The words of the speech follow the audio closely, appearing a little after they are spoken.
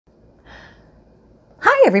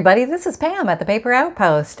everybody, this is Pam at the Paper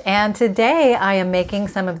Outpost, and today I am making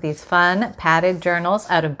some of these fun padded journals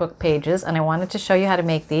out of book pages, and I wanted to show you how to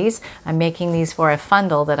make these. I'm making these for a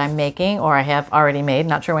fundle that I'm making, or I have already made.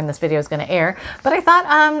 Not sure when this video is going to air, but I thought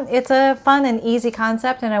it's a fun and easy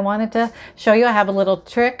concept, and I wanted to show you. I have a little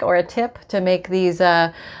trick or a tip to make these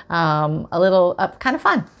a little kind of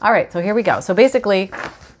fun. All right, so here we go. So basically,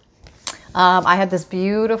 I had this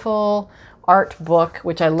beautiful art book,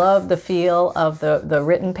 which I love the feel of the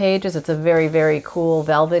written pages. It's a very, very cool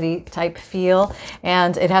velvety type feel,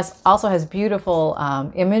 and it also has beautiful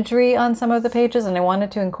imagery on some of the pages, and I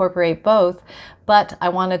wanted to incorporate both, but I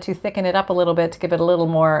wanted to thicken it up a little bit to give it a little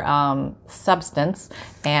more substance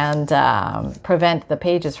and prevent the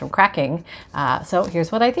pages from cracking. So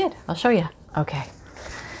here's what I did. I'll show you. Okay,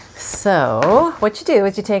 so what you do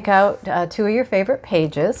is you take out two of your favorite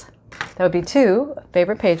pages. That would be two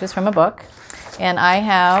favorite pages from a book. And I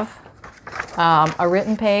have a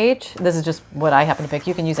written page. This is just what I happen to pick.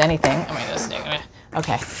 You can use anything.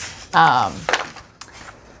 Okay.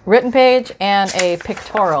 Written page and a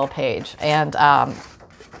pictorial page. And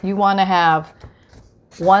you want to have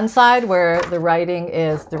one side where the writing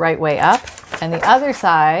is the right way up, and the other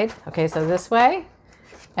side, okay, so this way,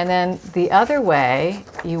 and then the other way,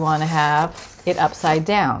 you want to have it upside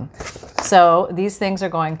down. So these things are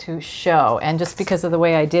going to show, and just because of the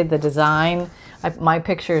way I did the design, my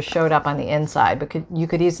pictures showed up on the inside, but you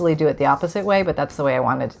could easily do it the opposite way, but that's the way I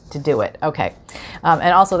wanted to do it. Okay,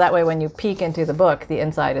 and also that way when you peek into the book, the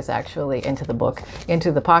inside is actually into the book,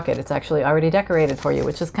 into the pocket. It's actually already decorated for you,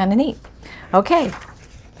 which is kind of neat. Okay,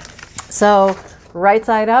 so right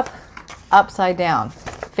side up, upside down,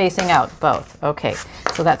 facing out both. Okay,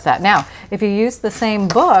 so that's that. Now, if you use the same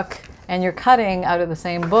book and you're cutting out of the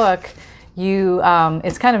same book,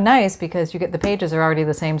 it's kind of nice because you get the pages are already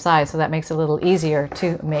the same size, so that makes it a little easier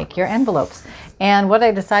to make your envelopes. And what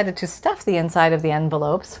I decided to stuff the inside of the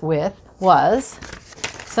envelopes with was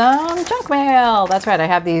some junk mail. That's right, I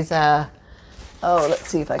have these, oh, let's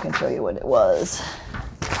see if I can show you what it was.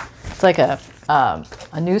 It's like a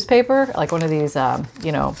newspaper, like one of these,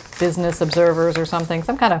 you know, Business Observers or something,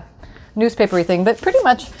 some kind of newspapery thing, but pretty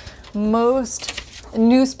much most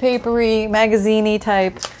newspapery, magazine-y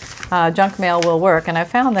type junk mail will work. And I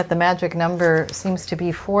found that the magic number seems to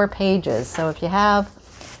be 4 pages. So if you have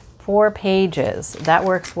 4 pages, that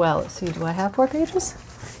works well. Let's see, do I have 4 pages?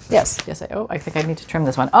 Yes, I think I need to trim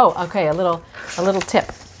this one. Oh, okay, a little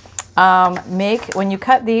tip. When you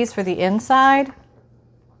cut these for the inside,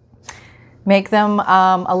 make them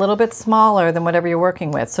a little bit smaller than whatever you're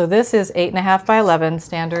working with. So this is 8.5 by 11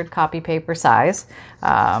 standard copy paper size.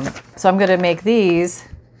 So I'm going to make these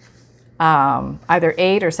either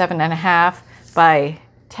 8 or 7.5 by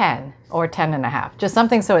 10 or 10.5. Just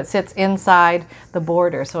something so it sits inside the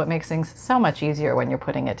border, so it makes things so much easier when you're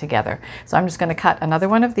putting it together. So I'm just going to cut another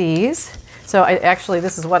one of these. So actually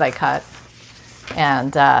this is what I cut,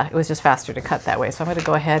 and it was just faster to cut that way. So I'm going to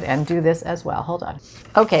go ahead and do this as well. Hold on.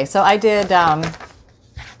 Okay, so I did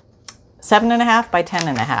 7.5 by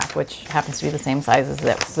 10.5, which happens to be the same size as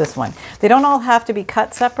this one. They don't all have to be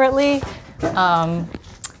cut separately.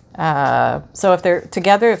 So if they're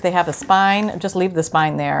together, if they have a spine, just leave the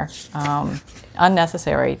spine there.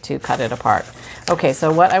 Unnecessary to cut it apart. Okay,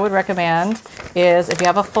 so what I would recommend is if you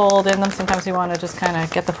have a fold in them, sometimes you want to just kind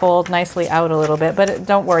of get the fold nicely out a little bit, but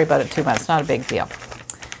don't worry about it too much. It's not a big deal.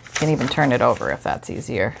 You can even turn it over if that's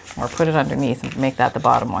easier, or put it underneath and make that the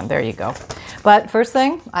bottom one. There you go. But first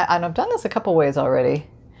thing, I've done this a couple ways already.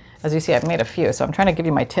 As you see, I've made a few, so I'm trying to give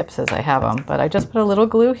you my tips as I have them. But I just put a little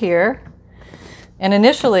glue here. And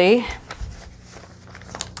initially,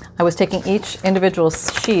 I was taking each individual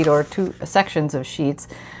sheet or 2 sections of sheets,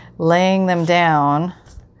 laying them down,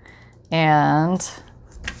 and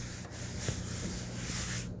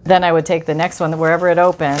then I would take the next one, wherever it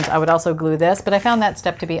opened, I would also glue this, but I found that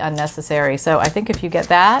step to be unnecessary. So I think if you get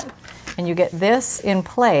that, and you get this in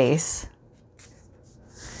place,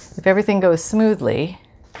 if everything goes smoothly,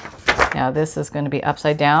 now this is going to be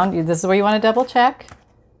upside down. This is where you want to double check.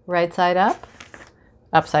 Right side up,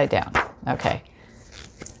 upside down. Okay.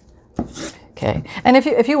 Okay. And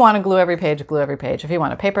if you want to glue every page, glue every page. If you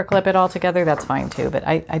want to paper clip it all together, that's fine too, but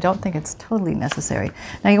I don't think it's totally necessary.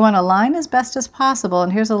 Now you want to line as best as possible,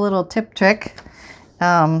 and here's a little tip trick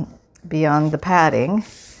beyond the padding.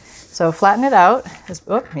 So flatten it out.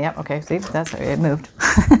 Oh, yeah, okay, see, it moved.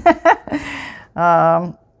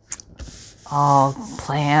 All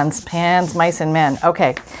pans, mice, and men.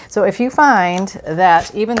 Okay, so if you find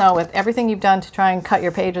that even though with everything you've done to try and cut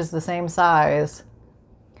your pages the same size,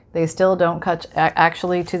 They still don't cut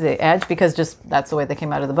actually to the edge because just that's the way they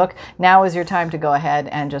came out of the book. Now is your time to go ahead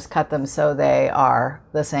and just cut them so they are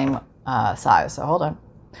the same size. So hold on.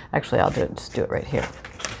 Actually, I'll just do it right here.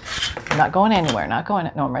 I'm not going anywhere. Not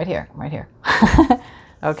going. No, I'm right here. I'm right here.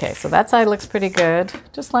 Okay, so that side looks pretty good.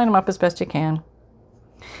 Just line them up as best you can.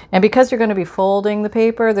 And because you're going to be folding the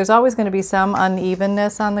paper, there's always going to be some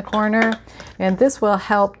unevenness on the corner. And this will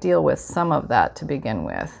help deal with some of that to begin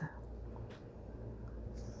with.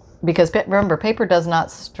 Because remember, paper does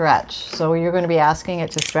not stretch. So you're going to be asking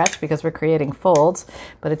it to stretch because we're creating folds,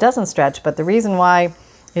 but it doesn't stretch. But the reason why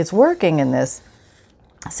it's working in this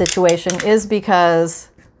situation is because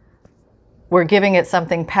we're giving it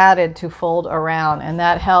something padded to fold around, and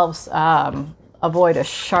that helps avoid a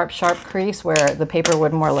sharp crease where the paper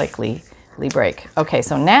would more likely break. Okay,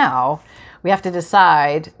 so now we have to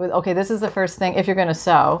decide, okay, this is the first thing if you're going to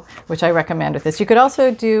sew, which I recommend with this. You could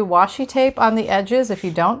also do washi tape on the edges if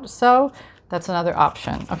you don't sew. That's another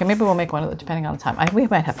option. Okay, maybe we'll make one of the, depending on the time. We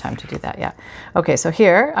might have time to do that, yeah. Okay, so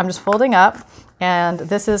here, I'm just folding up, and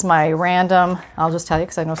this is my random, I'll just tell you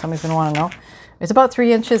because I know somebody's going to want to know. It's about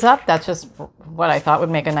 3 inches up. That's just what I thought would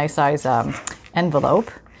make a nice size envelope.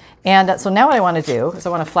 And so now what I want to do is I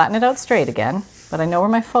want to flatten it out straight again, but I know where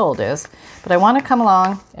my fold is. But I want to come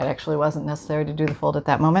along, it actually wasn't necessary to do the fold at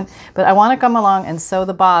that moment, but I want to come along and sew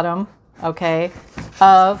the bottom, okay,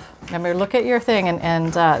 of, remember, look at your thing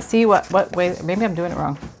and see what way, maybe I'm doing it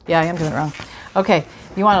wrong. Yeah, I am doing it wrong. Okay,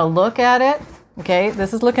 you want to look at it, okay,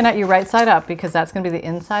 this is looking at you right side up because that's going to be the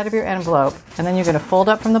inside of your envelope. And then you're going to fold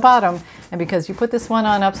up from the bottom, and because you put this one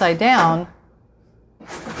on upside down,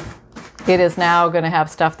 it is now going to have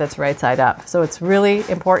stuff that's right side up. So it's really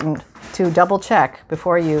important to double check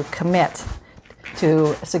before you commit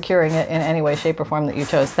to securing it in any way, shape, or form that you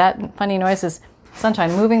chose. That funny noise is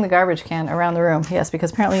Sunshine moving the garbage can around the room. Yes,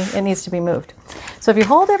 because apparently it needs to be moved. So if you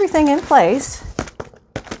hold everything in place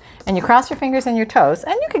and you cross your fingers and your toes,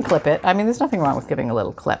 and you can clip it. I mean, there's nothing wrong with giving a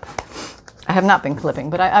little clip. I have not been clipping,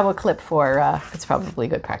 but I will clip for, it's probably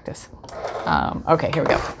good practice. Okay, here we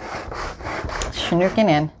go. Sneaking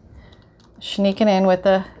in with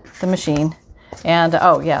the machine. And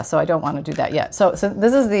oh yeah, so I don't want to do that yet. So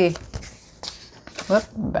this is the, whoop,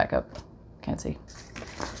 back up, can't see.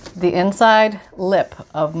 The inside lip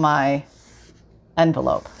of my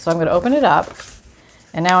envelope. So I'm going to open it up,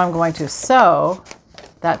 and now I'm going to sew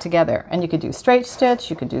that together. And you could do straight stitch,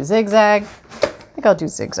 you could do zigzag. I think I'll do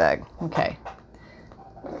zigzag. Okay.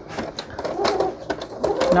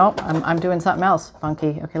 Nope, I'm doing something else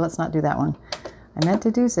funky. Okay, let's not do that one. I meant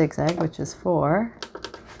to do zigzag, which is 4.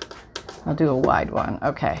 I'll do a wide one.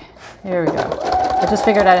 Okay, here we go. I just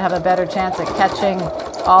figured I'd have a better chance at catching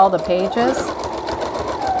all the pages.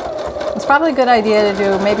 It's probably a good idea to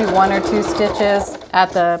do maybe 1 or 2 stitches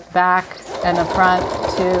at the back and the front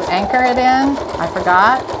to anchor it in. I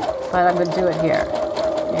forgot, but I'm going to do it here.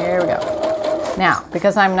 Here we go. Now,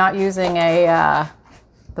 because I'm not using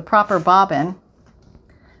the proper bobbin,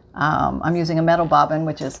 I'm using a metal bobbin,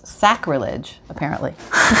 which is sacrilege, apparently.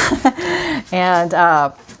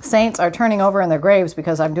 And saints are turning over in their graves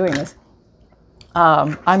because I'm doing this.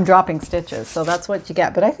 I'm dropping stitches, so that's what you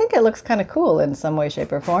get. But I think it looks kind of cool in some way,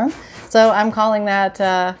 shape, or form. So I'm calling that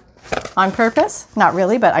on purpose. Not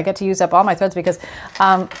really, but I get to use up all my threads because,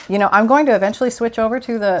 you know, I'm going to eventually switch over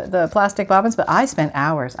to the plastic bobbins, but I spent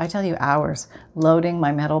hours, I tell you hours, loading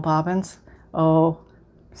my metal bobbins,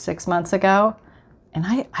 6 months ago. And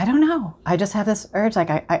I don't know. I just have this urge, like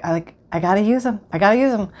I gotta use them. I gotta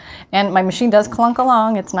use them. And my machine does clunk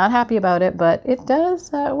along. It's not happy about it, but it does.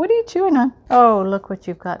 What are you chewing on? Oh, look what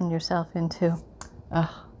you've gotten yourself into.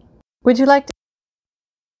 Would you like to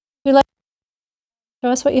show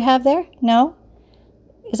us what you have there? No?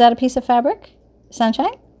 Is that a piece of fabric?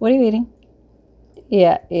 Sunshine? What are you eating?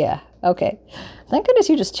 Yeah. Okay. Thank goodness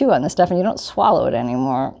you just chew on this stuff and you don't swallow it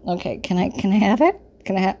anymore. Okay. Can I have it?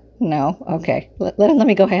 Can I have? No? Okay. Let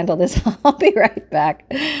me go handle this. I'll be right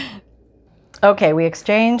back. Okay, we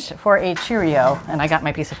exchanged for a Cheerio, and I got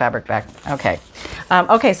my piece of fabric back. Okay.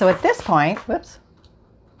 Okay, so at this point, whoops,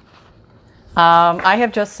 I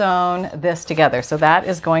have just sewn this together. So that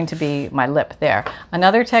is going to be my lip there.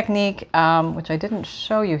 Another technique, which I didn't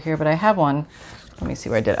show you here, but I have one. Let me see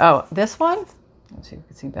where I did. Oh, this one? Let's see if you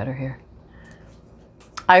can see better here.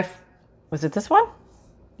 Was it this one?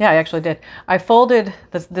 Yeah, I actually did. I folded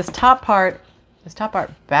this top part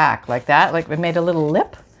back like that, like it made a little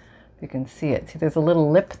lip. You can see it. See, there's a little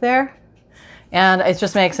lip there, and it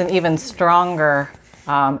just makes an even stronger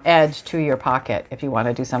edge to your pocket if you want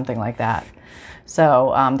to do something like that.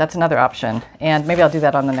 So that's another option, and maybe I'll do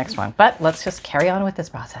that on the next one. But let's just carry on with this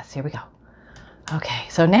process. Here we go. Okay,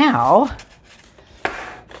 so now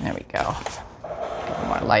There we go.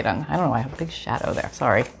 More light on. I don't know why I have a big shadow there.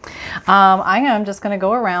 Sorry. I am just going to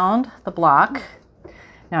go around the block.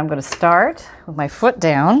 Now I'm going to start with my foot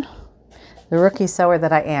down, the rookie sewer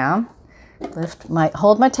that I am.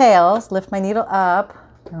 Hold my tails, lift my needle up.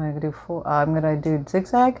 I'm going to do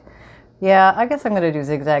zigzag. Yeah, I guess I'm going to do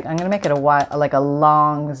zigzag. I'm going to make it like a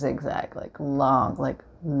long zigzag, like long.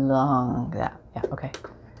 Yeah, okay.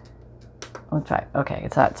 Let's try. Okay,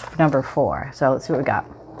 that's number 4. So let's see what we got.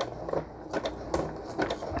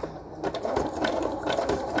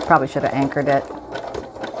 Probably should have anchored it.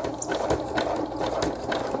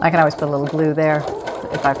 I can always put a little glue there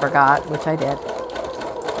if I forgot, which I did.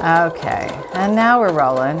 Okay, and now we're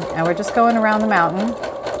rolling, and we're just going around the mountain.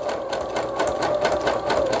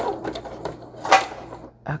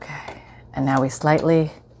 Okay, and now we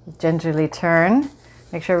slightly, gingerly turn.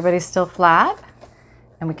 Make sure everybody's still flat,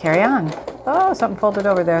 and we carry on. Oh, something folded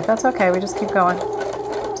over there. That's okay, we just keep going.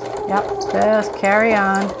 Yep, just carry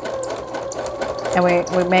on. And we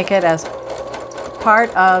make it as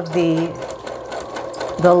part of the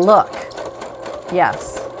look.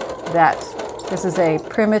 Yes, that this is a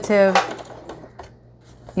primitive,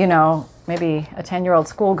 you know, maybe a 10-year-old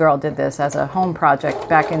schoolgirl did this as a home project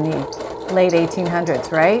back in the late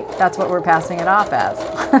 1800s, right? That's what we're passing it off as.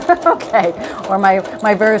 Okay, or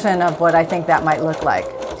my version of what I think that might look like.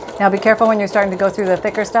 Now be careful when you're starting to go through the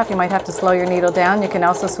thicker stuff. You might have to slow your needle down. You can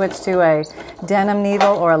also switch to a denim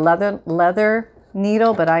needle or a leather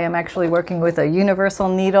needle, but I am actually working with a universal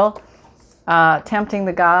needle, tempting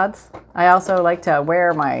the gods. I also like to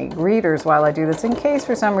wear my readers while I do this in case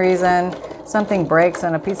for some reason something breaks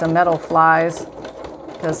and a piece of metal flies.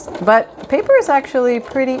 But paper is actually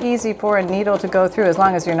pretty easy for a needle to go through as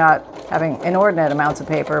long as you're not having inordinate amounts of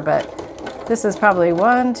paper. But this is probably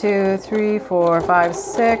 1, 2, 3, 4, 5,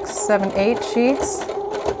 6, 7, 8 sheets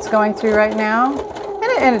it's going through right now.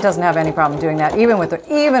 And it doesn't have any problem doing that, even with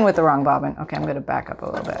the wrong bobbin. Okay, I'm going to back up a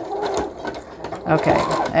little bit. Okay,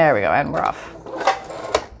 there we go, and we're off.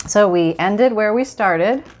 So we ended where we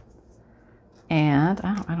started, and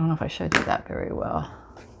I don't know if I showed you that very well,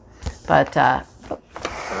 but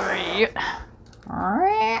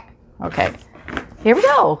okay. Here we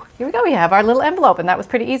go. We have our little envelope, and that was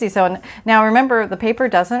pretty easy. So now remember, the paper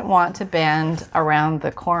doesn't want to bend around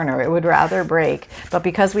the corner. It would rather break. But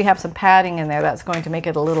because we have some padding in there, that's going to make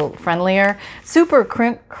it a little friendlier. Super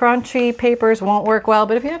crunchy papers won't work well,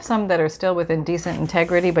 but if you have some that are still within decent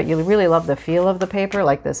integrity, but you really love the feel of the paper,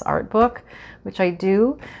 like this art book, which I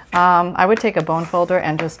do, I would take a bone folder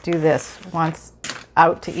and just do this once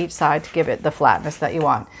out to each side to give it the flatness that you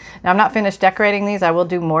want. Now I'm not finished decorating these. I will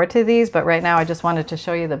do more to these, but right now I just wanted to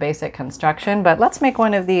show you the basic construction. But let's make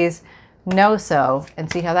one of these no-sew and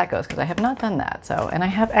see how that goes, because I have not done that. So, and I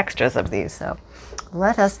have extras of these, so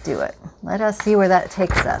let us do it. Let us see where that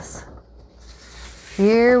takes us.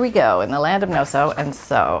 Here we go in the land of no-sew and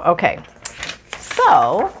sew. Okay,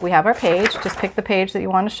 so we have our page. Just pick the page that you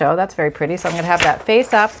want to show. That's very pretty. So I'm going to have that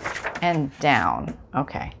face up and down.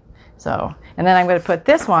 Okay. So, and then I'm going to put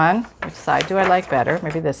this one, which side do I like better?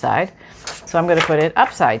 Maybe this side. So I'm going to put it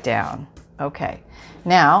upside down. Okay.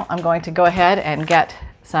 Now I'm going to go ahead and get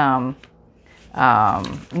some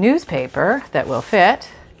newspaper that will fit.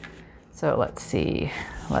 So let's see.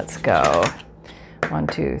 Let's go 1,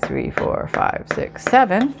 2, 3, 4, 5, 6,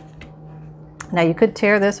 7. Now you could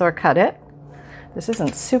tear this or cut it. This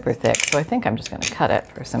isn't super thick, so I think I'm just going to cut it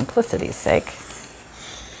for simplicity's sake.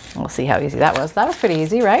 We'll see how easy that was. That was pretty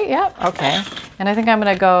easy, right? Yep. Okay. And I think I'm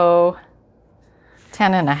going to go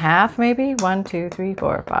 10.5 maybe. 1, 2, 3,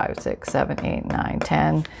 4, 5, 6, 7, 8, 9,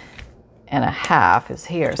 10.5 is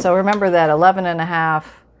here. So remember that 11.5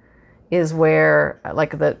 is where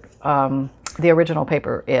like the original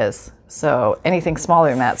paper is. So anything smaller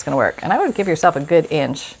than that's going to work. And I would give yourself a good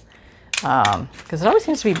inch because it always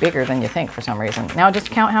seems to be bigger than you think for some reason. Now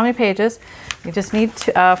just count how many pages. You just need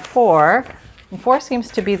 4. And 4 seems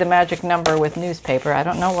to be the magic number with newspaper. I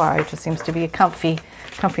don't know why. It just seems to be a comfy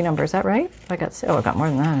number. Is that right? I got more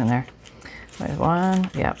than that in there. Wait,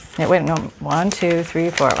 1. Yep. Yeah, wait, no. 1, 2, 3,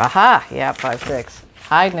 4. Aha. Yeah, 5, 6.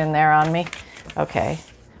 Hiding in there on me. Okay.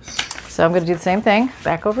 So I'm going to do the same thing.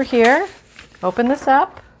 Back over here. Open this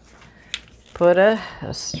up. Put a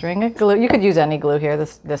string of glue. You could use any glue here.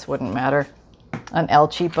 This wouldn't matter. An El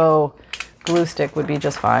Cheapo glue stick would be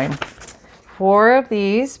just fine. 4 of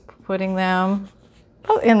these. Putting them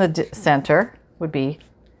in the center would be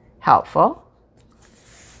helpful.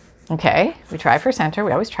 Okay, we try for center.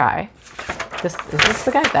 We always try. Is this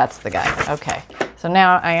the guy? That's the guy. Okay, so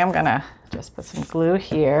now I am gonna just put some glue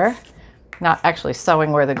here. Not actually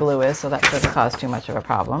sewing where the glue is, so that doesn't cause too much of a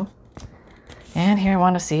problem. And here I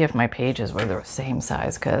want to see if my pages were the same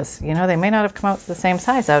size, because, you know, they may not have come out the same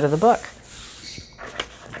size out of the book.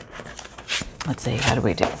 Let's see, how do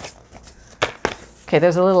we do? Okay,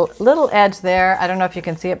 there's a little edge there. I don't know if you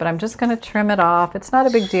can see it, but I'm just going to trim it off. It's not a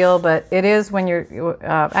big deal, but it is when you're,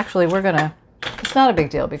 actually it's not a big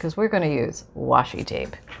deal because we're going to use washi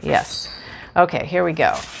tape. Yes. Okay, here we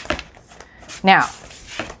go. Now,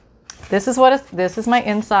 this is my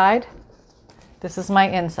inside. This is my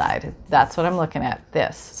inside. That's what I'm looking at,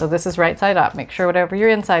 this. So this is right side up. Make sure whatever your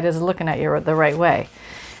inside is looking at you the right way.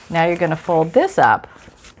 Now you're going to fold this up.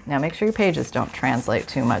 Now make sure your pages don't translate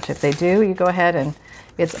too much. If they do, you go ahead and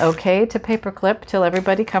it's okay to paper clip till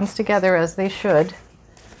everybody comes together as they should.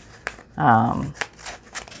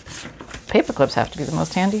 Paper clips have to be the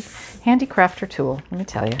most handy crafter tool. Let me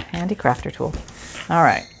tell you, handy crafter tool. All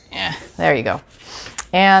right, yeah, there you go.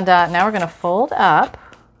 And now we're going to fold up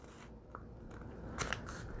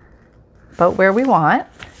about where we want,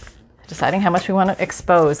 deciding how much we want to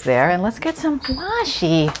expose there. And let's get some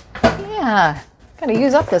washi. Yeah, gotta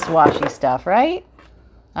use up this washi stuff, right?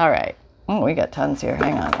 All right. Oh, we got tons here.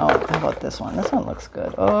 Hang on. Oh, how about this one? This one looks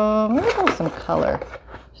good. Oh, maybe go with some color.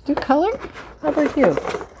 Just do color? How about you?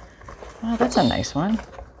 Oh, that's a nice one.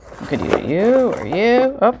 You could do you or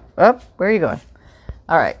you. Up. Where are you going?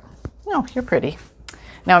 All right. No, you're pretty.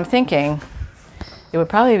 Now I'm thinking it would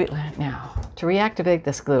probably be, now to reactivate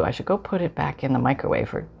this glue, I should go put it back in the microwave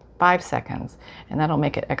for 5 seconds, and that'll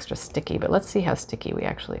make it extra sticky. But let's see how sticky we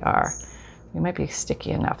actually are. We might be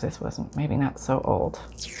sticky enough. This wasn't, maybe not so old.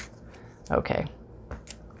 Okay.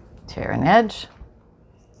 Tear an edge.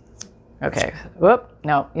 Okay. Whoop.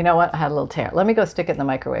 No, you know what? I had a little tear. Let me go stick it in the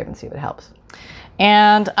microwave and see if it helps.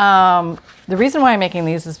 And the reason why I'm making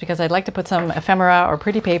these is because I'd like to put some ephemera or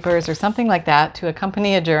pretty papers or something like that to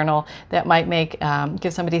accompany a journal that might make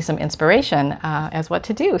give somebody some inspiration as what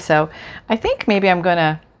to do. So I think maybe I'm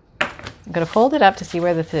gonna fold it up to see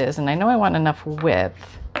where this is, and I know I want enough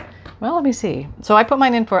width. Well, let me see. So I put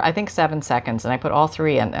mine in for I think 7 seconds, and I put all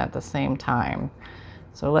 3 in at the same time.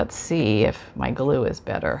 So let's see if my glue is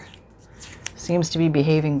better. Seems to be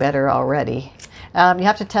behaving better already. You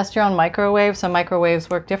have to test your own microwave. Some microwaves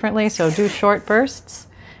work differently, so do short bursts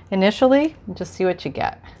initially and just see what you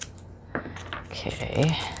get.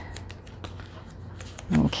 Okay.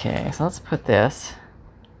 Okay, so let's put this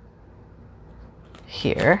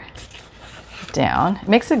here, down. It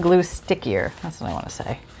makes the glue stickier. That's what I want to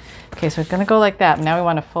say. Okay, so it's going to go like that. Now we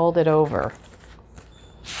want to fold it over.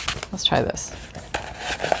 Let's try this.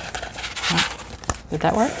 Did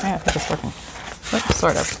that work? Yeah, I think it's working. Oops,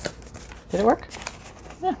 sort of. Did it work?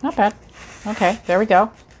 Yeah, not bad. Okay, there we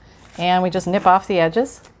go. And we just nip off the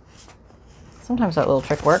edges. Sometimes that little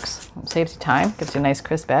trick works. It saves you time, gives you a nice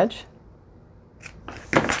crisp edge.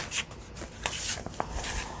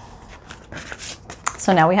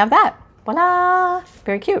 So now we have that. Voila!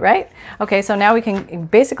 Very cute, right? Okay, so now we can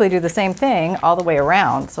basically do the same thing all the way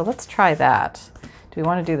around. So let's try that. Do we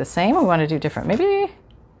want to do the same or we want to do different?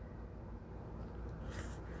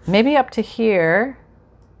 Maybe up to here.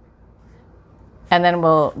 And then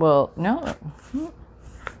we'll no.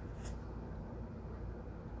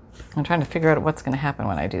 I'm trying to figure out what's going to happen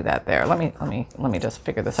when I do that there. Let me just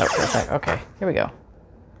figure this out for a sec. Okay, here we go.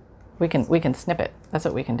 We can snip it. That's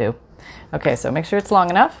what we can do. Okay, so make sure it's long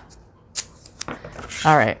enough.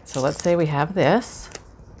 All right, so let's say we have this.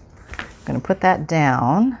 I'm going to put that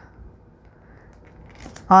down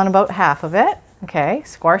on about half of it. Okay,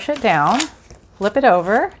 squash it down, flip it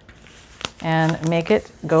over, and make it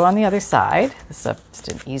go on the other side. This is just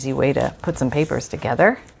an easy way to put some papers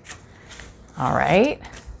together. All right.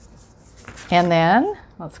 And then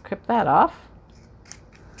let's clip that off.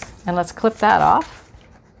 And let's clip that off.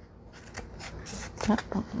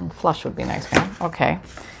 Flush would be nice, man. Okay.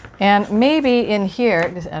 And maybe in here, I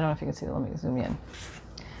don't know if you can see, let me zoom in.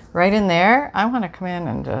 Right in there, I want to come in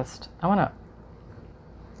and I want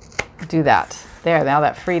to do that. There, now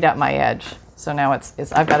that freed up my edge. So now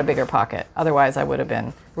I've got a bigger pocket. Otherwise, I would have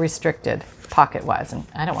been restricted pocket-wise, and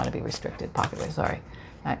I don't want to be restricted pocket-wise, sorry.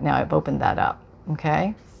 Now I've opened that up,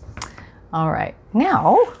 okay? All right,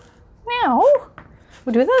 now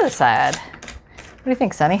we'll do the other side. What do you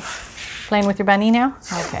think, Sonny? Playing with your bunny now?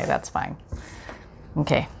 Okay, that's fine.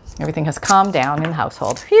 Okay, everything has calmed down in the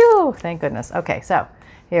household. Phew, thank goodness. Okay, so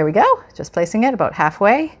here we go. Just placing it about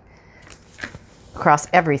halfway across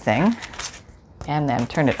everything, and then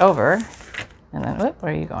turn it over. And then, whoop,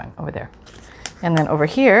 where are you going? Over there. And then over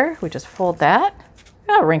here, we just fold that.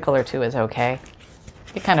 A wrinkle or two is okay.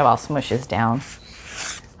 It kind of all smushes down.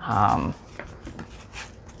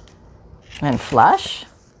 And flush.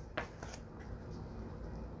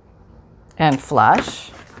 And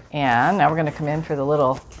flush. And now we're going to come in for the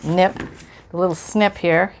little nip, the little snip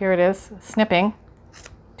here. Here it is, snipping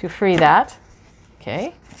to free that.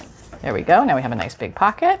 Okay, there we go. Now we have a nice big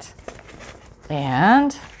pocket.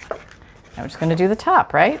 And now we're just going to do the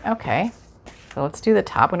top, right? Okay, so let's do the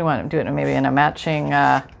top. What do you want to do it maybe in a matching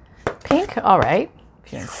pink? All right,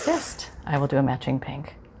 if you insist, I will do a matching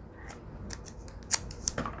pink.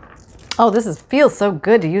 Oh, feels so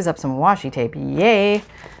good to use up some washi tape. Yay.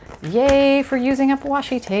 Yay for using up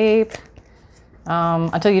washi tape.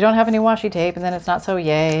 Until you don't have any washi tape, and then it's not so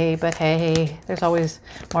yay. But hey, there's always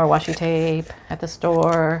more washi tape at the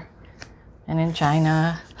store and in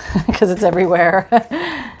China because it's everywhere.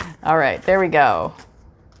 All right, there we go.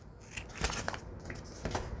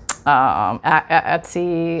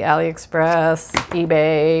 Etsy, AliExpress,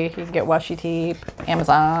 eBay, you can get washi tape,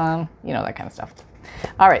 Amazon, you know, that kind of stuff.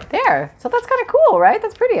 All right, there. So that's kind of cool, right?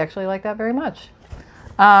 That's pretty. I actually like that very much.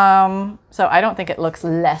 So I don't think it looks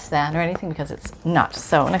less than or anything because it's not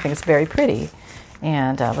sewn. I think it's very pretty.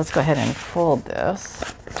 And let's go ahead and fold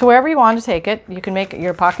this to wherever you want to take it. You can make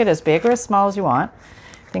your pocket as big or as small as you want.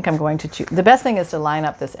 I think I'm going to choose. The best thing is to line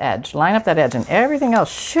up this edge. Line up that edge, and everything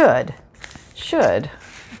else should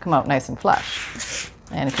come out nice and flush.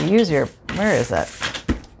 And if you use your, where is that?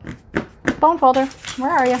 Bone folder.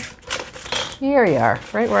 Where are you? Here you are,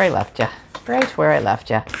 right where I left you. Right where I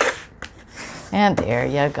left you. And there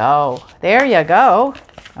you go. There you go.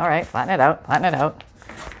 All right, flatten it out, flatten it out.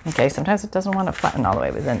 Okay, sometimes it doesn't want to flatten all the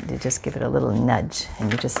way, but then you just give it a little nudge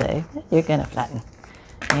and you just say, you're gonna flatten.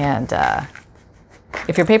 And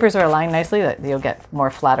if your papers are aligned nicely, you'll get more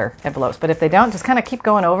flatter envelopes. But if they don't, just kind of keep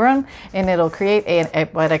going over them and it'll create a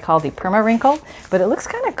what I call the perma wrinkle. But it looks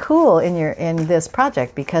kind of cool in this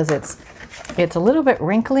project because it's a little bit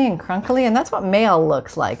wrinkly and crunkly, and that's what mail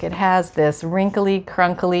looks like. It has this wrinkly,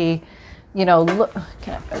 crunkly, you know, look.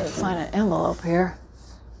 Can I find an envelope here?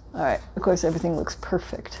 All right. Of course, everything looks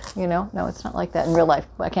perfect. You know, no, it's not like that in real life.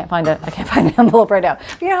 I can't find an envelope right now.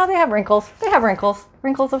 You know how they have wrinkles? They have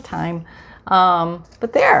wrinkles of time.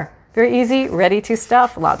 But there, very easy, ready to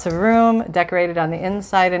stuff. Lots of room, decorated on the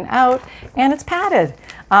inside and out, and it's padded.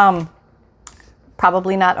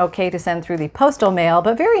 Probably not okay to send through the postal mail,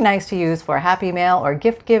 but very nice to use for happy mail or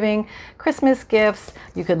gift giving, Christmas gifts.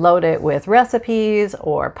 You could load it with recipes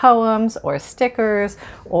or poems or stickers,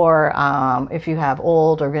 or if you have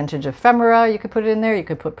old or vintage ephemera, you could put it in there. You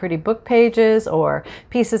could put pretty book pages or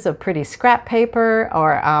pieces of pretty scrap paper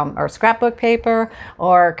or scrapbook paper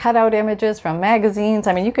or cutout images from magazines.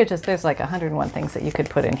 I mean, you could just, there's like 101 things that you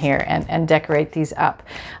could put in here and decorate these up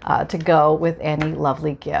to go with any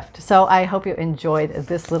lovely gift. So I hope you enjoyed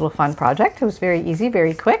this little fun project. It was very easy,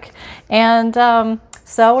 very quick, and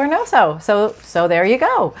so or no so. So there you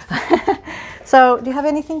go. So do you have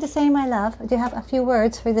anything to say, my love? Do you have a few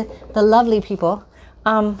words for the lovely people?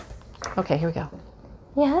 Okay, here we go.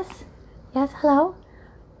 Yes, hello.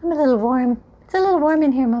 I'm a little warm. It's a little warm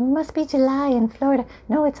in here, Mom. It must be July in Florida.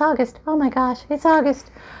 No, it's August. Oh my gosh, it's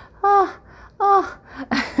August. Oh.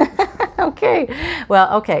 Okay.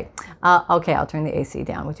 Well, okay. Okay, I'll turn the AC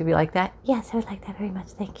down. Would you be like that? Yes, I would like that very much.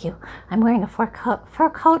 Thank you. I'm wearing a fur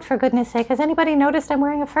coat, for goodness sake. Has anybody noticed I'm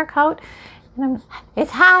wearing a fur coat? And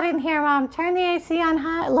it's hot in here, Mom. Turn the AC on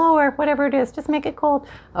high, lower, whatever it is. Just make it cold.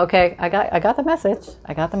 Okay, I got the message.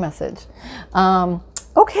 I got the message.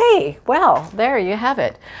 Okay, well, there you have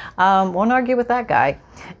it. Won't argue with that guy.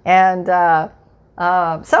 And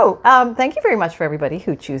thank you very much for everybody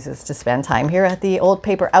who chooses to spend time here at the Old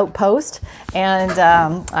Paper Outpost. And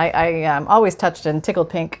I am always touched and tickled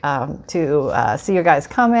pink to see your guys'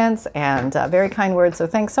 comments and very kind words. So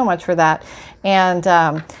thanks so much for that. And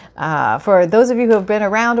for those of you who have been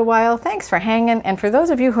around a while, thanks for hanging. And for those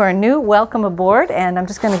of you who are new, welcome aboard. And I'm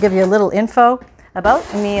just going to give you a little info about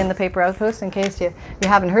me and the Paper Outpost in case you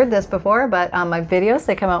haven't heard this before, but my videos,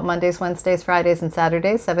 they come out Mondays, Wednesdays, Fridays, and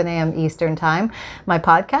Saturdays, 7 a.m. Eastern Time. My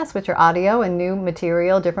podcasts, which are audio and new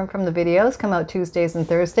material different from the videos, come out Tuesdays and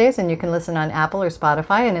Thursdays, and you can listen on Apple or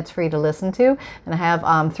Spotify, and it's free to listen to. And I have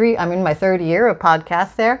I'm in my third year of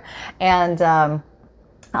podcasts there, and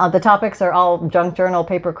the topics are all junk journal,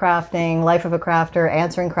 paper crafting, life of a crafter,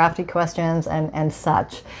 answering crafty questions, and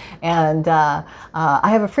such. And I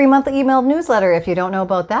have a free monthly email newsletter. If you don't know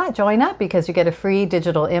about that, join up because you get a free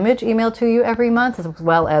digital image emailed to you every month, as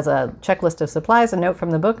well as a checklist of supplies, a note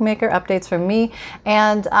from the bookmaker, updates from me,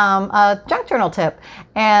 and a junk journal tip.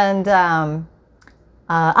 And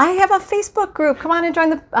I have a Facebook group. Come on and join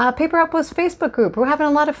the Paper Outpost Facebook group. We're having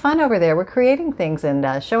a lot of fun over there. We're creating things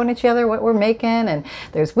and showing each other what we're making. And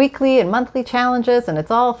there's weekly and monthly challenges, and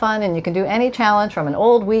it's all fun. And you can do any challenge from an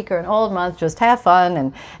old week or an old month. Just have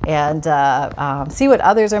fun and see what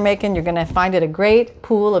others are making. You're going to find it a great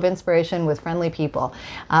pool of inspiration with friendly people.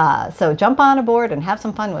 So jump on aboard and have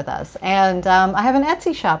some fun with us. And I have an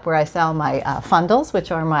Etsy shop where I sell my FUNDLES,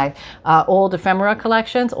 which are my old ephemera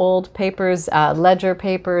collections, old papers, ledger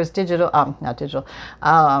papers, digital, not digital,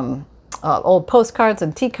 old postcards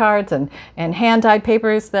and T-cards and hand-dyed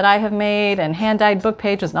papers that I have made, and hand-dyed book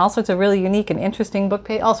pages, and all sorts of really unique and interesting book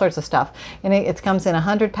page, all sorts of stuff. And it comes in a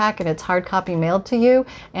 100-pack, and it's hard copy mailed to you.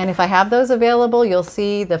 And if I have those available, you'll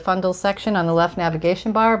see the FUNDLES section on the left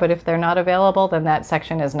navigation bar. But if they're not available, then that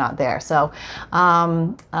section is not there. So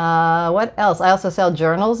what else? I also sell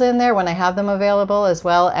journals in there when I have them available, as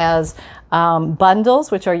well as bundles,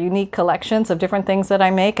 which are unique collections of different things that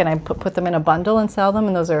I make, and I put them in a bundle and sell them,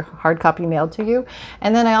 and those are hard copy mailed to you.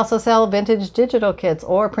 And then I also sell vintage digital kits,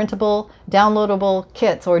 or printable downloadable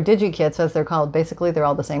kits, or digi-kits as they're called. Basically, they're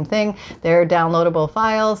all the same thing. They're downloadable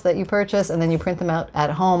files that you purchase, and then you print them out at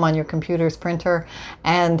home on your computer's printer,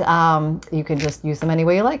 and you can just use them any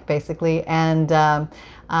way you like, basically. And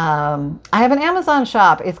I have an Amazon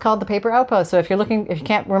shop. It's called the Paper Outpost. So if you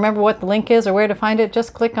can't remember what the link is or where to find it,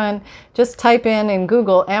 just type in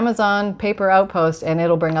Google Amazon Paper Outpost, and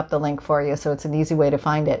it'll bring up the link for you. So it's an easy way to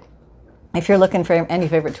find it. If you're looking for any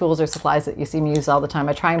favorite tools or supplies that you see me use all the time,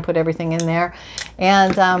 I try and put everything in there.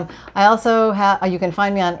 And I also have, you can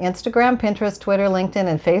find me on Instagram, Pinterest, Twitter, LinkedIn,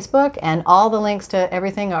 and Facebook. And all the links to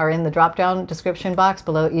everything are in the drop-down description box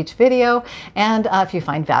below each video. And if you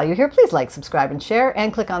find value here, please like, subscribe, and share,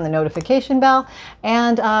 and click on the notification bell.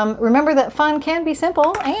 And remember that fun can be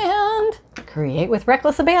simple, and create with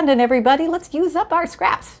reckless abandon, everybody. Let's use up our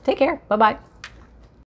scraps. Take care. Bye-bye.